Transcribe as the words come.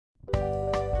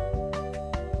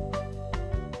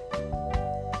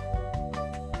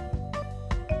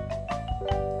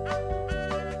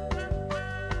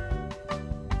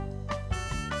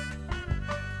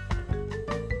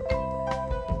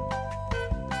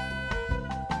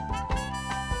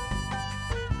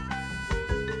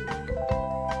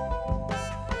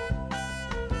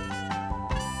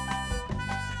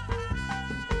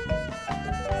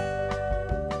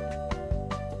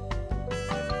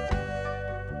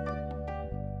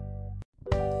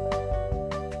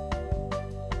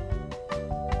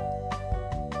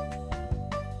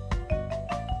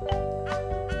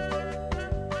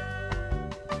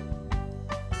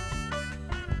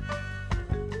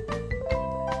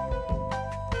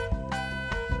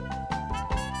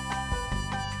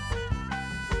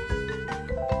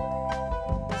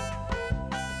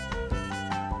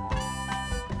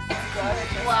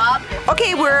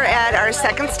Okay, we're at our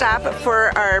second stop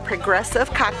for our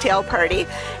progressive cocktail party,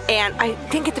 and I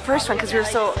didn't get the first one because we were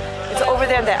so, it's over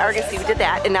there in the Argosy, we did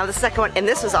that, and now the second one, and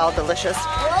this was all delicious,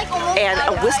 and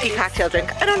a whiskey cocktail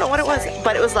drink. I don't know what it was,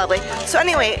 but it was lovely. So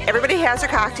anyway, everybody has their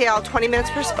cocktail, 20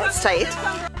 minutes per site.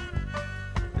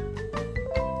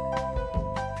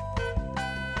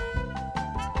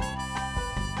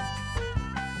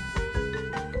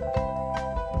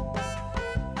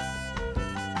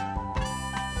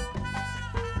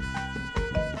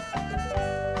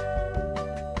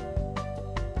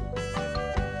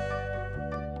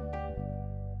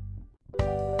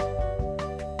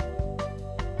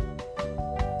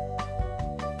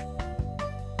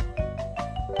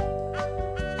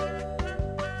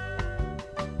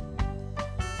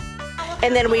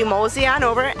 And then we mosey on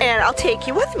over, and I'll take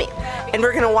you with me. And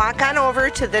we're gonna walk on over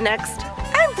to the next,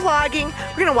 I'm vlogging,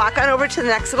 we're gonna walk on over to the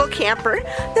next little camper.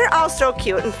 They're all so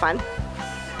cute and fun.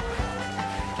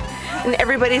 And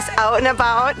everybody's out and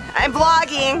about. I'm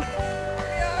vlogging.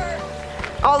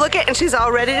 Oh, look at, and she's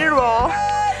all ready to roll.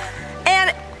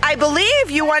 And I believe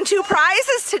you won 2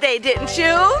 prizes today, didn't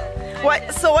you?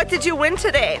 So what did you win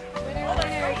today?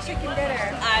 Chicken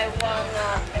dinner. I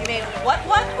won, you mean what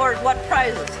or what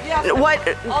prizes? Yeah. What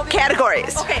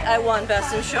categories? Okay, I won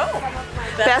Best in Show.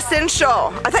 Best in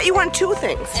Show. I thought you won 2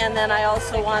 things. And then I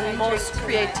also won Most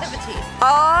Creativity.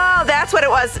 Oh, that's what it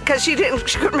was, because she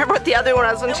couldn't remember what the other one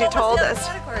was when she told us.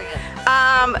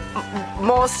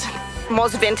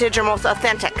 Most vintage or most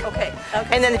authentic. Okay.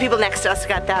 And then the people next to us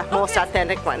got the most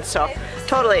authentic one, so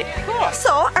totally. Cool.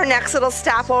 So our next little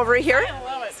stop over here.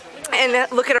 And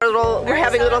look at our little, we're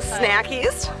having little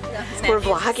snackies. We're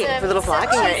vlogging, we're little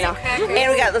vlogging right now.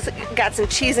 And we got some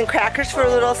cheese and crackers for a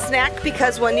little snack,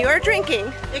 because when you are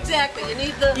drinking, exactly,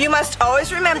 you must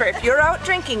always remember, if you're out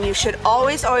drinking, you should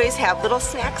always have little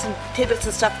snacks and tidbits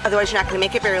and stuff, otherwise you're not going to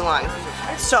make it very long.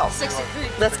 So,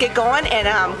 let's get going, and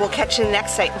we'll catch you in the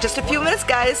next site. Just a few minutes,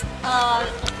 guys.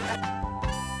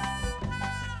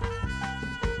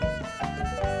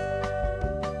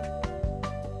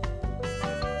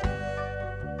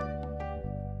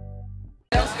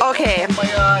 Okay,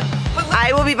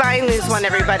 I will be buying this one,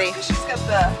 everybody.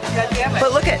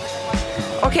 But look at,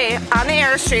 okay, on the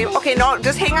Airstream. Okay, no,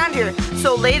 just hang on here.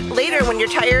 So later, when you're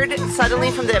tired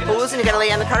suddenly from the booze and you gotta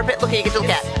lay on the carpet, look, you get to look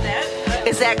at.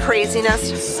 Is that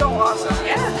craziness? So awesome.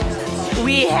 Yeah.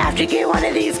 We have to get one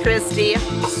of these, Christy.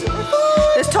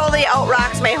 This totally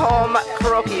out-rocks my home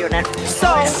karaoke unit.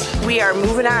 So we are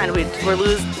moving on.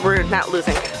 We're not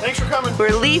losing. Thanks for coming.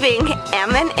 We're leaving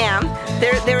M&M.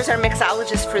 There's our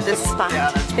mixologist for this spot.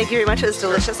 Thank you very much. It was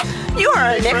delicious. You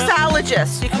are a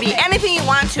mixologist. You can be anything you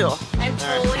want to. I'm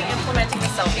totally implementing the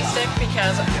selfie stick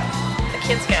because the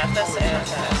kids got this at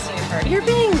a senior party. You're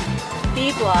being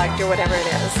vlogged or whatever it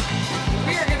is.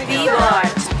 We are going to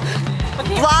Vlogged.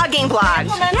 Okay. Vlogging blog.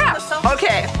 Yeah.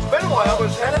 Okay. Been a while, but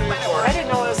I didn't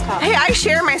know what it was called. Hey, I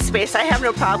share my space. I have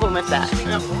no problem with that.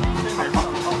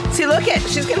 See, look at,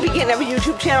 she's going to be getting a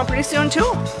YouTube channel pretty soon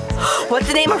too. What's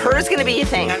the name of hers going to be, you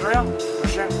think? Andrea, for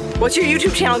sure. What's your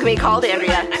YouTube channel going to be called,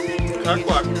 Andrea?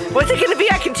 Cockblock. What's it going to be?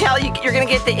 I can tell you're going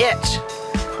to get the itch.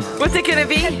 What's it going to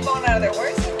be? Phone out of there.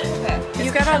 Where's it?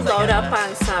 You gotta load up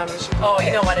on some Oh,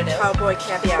 you know what it is. cowboy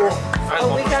caviar.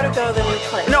 Oh, we gotta go to the new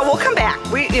place. No, we'll come back.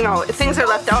 Things are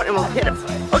left out and we'll hit them.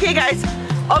 Okay, guys.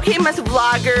 Okay, Miss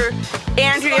Vlogger,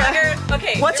 Andrea. Vlogger.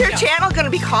 Okay. What's her channel going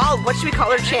to be called? What should we call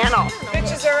her channel?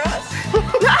 Bitches are us.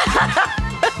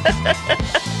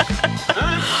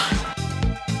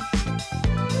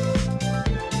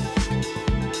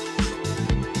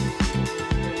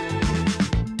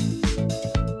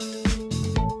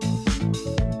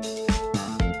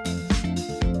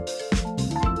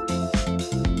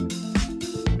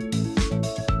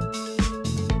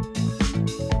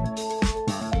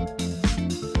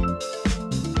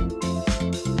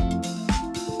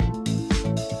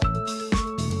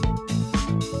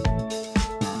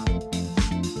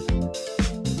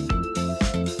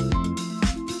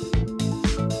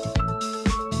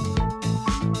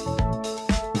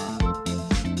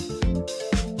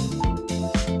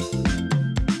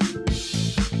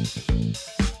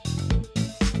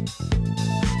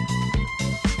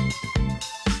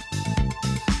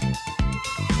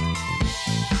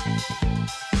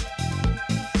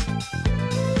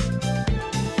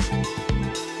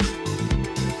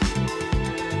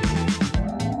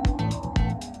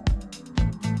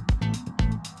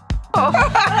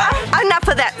 Enough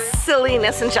of that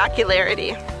silliness and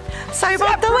jocularity. Sorry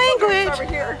about the language. Over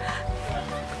here.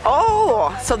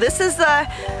 Oh, so this is the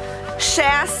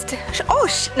Shasta. Oh,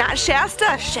 not Shasta,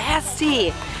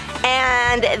 Shasty.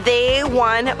 and they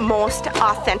won most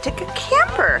authentic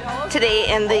camper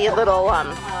today in the little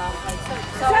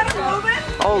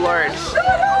oh Lord,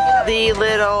 the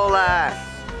little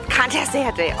contest they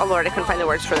had today. Oh Lord, I couldn't find the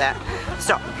words for that.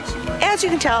 So as you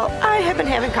can tell, I have been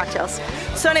having cocktails.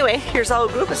 So anyway, here's our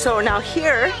group. So now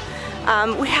here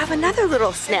we have another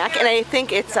little snack, and I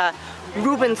think it's a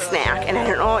Reuben snack, and I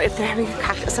don't know if they're having a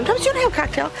cocktail. Sometimes you don't have a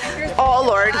cocktail. Oh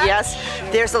Lord, yes.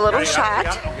 There's a little shot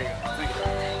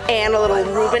and a little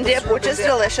Reuben dip, which is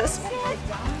delicious,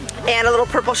 and a little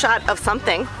purple shot of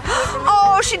something.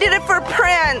 Oh, she did it for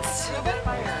Prince,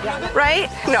 right?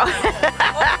 No.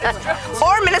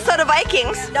 Or Minnesota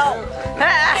Vikings. No.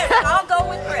 I'll go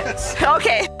with Prince.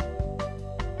 Okay.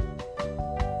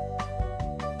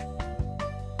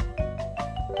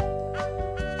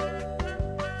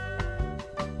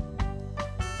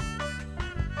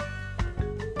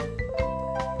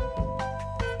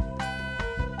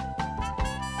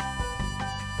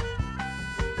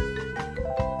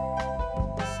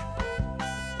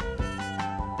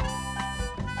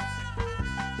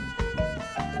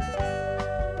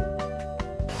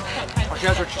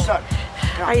 That's what she said.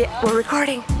 We're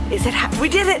recording. Is it hot? We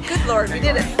did it. Good Lord, we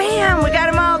did it. Bam! We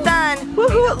got them all done.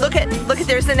 Woohoo! Look at.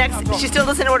 There's the next. She still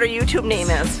doesn't know what her YouTube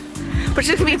name is, but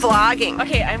she's gonna be vlogging.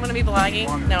 Okay, I'm gonna be vlogging.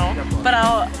 No, but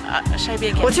I'll. Should I be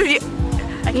a kid? What's her?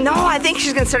 No, I think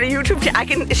she's gonna start a YouTube.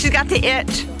 She's got the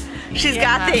itch. She's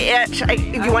got the itch.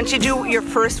 Once you do your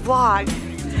first vlog,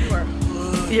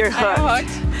 you're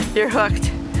hooked. You're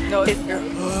hooked. No,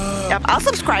 Yep, I'll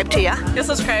subscribe to you. You'll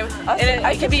subscribe. And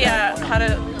it can be how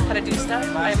to do stuff.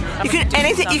 You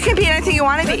can be anything you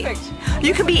want to be.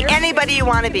 You can be anybody you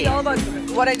want to be. all about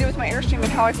what I do with my Airstream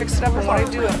and how I fix it up and what I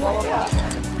do and blah, blah, blah.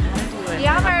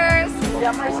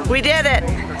 Yummers! We did it.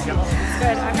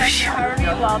 Good, I'm having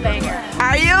a wall banger.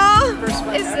 Are you?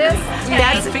 Is this?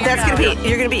 That's gonna be.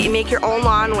 You're gonna be make your own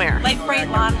lawn wear. Like bright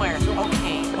lawn wear.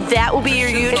 Okay. That will be your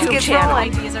YouTube channel.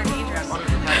 Ideas are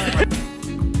dangerous.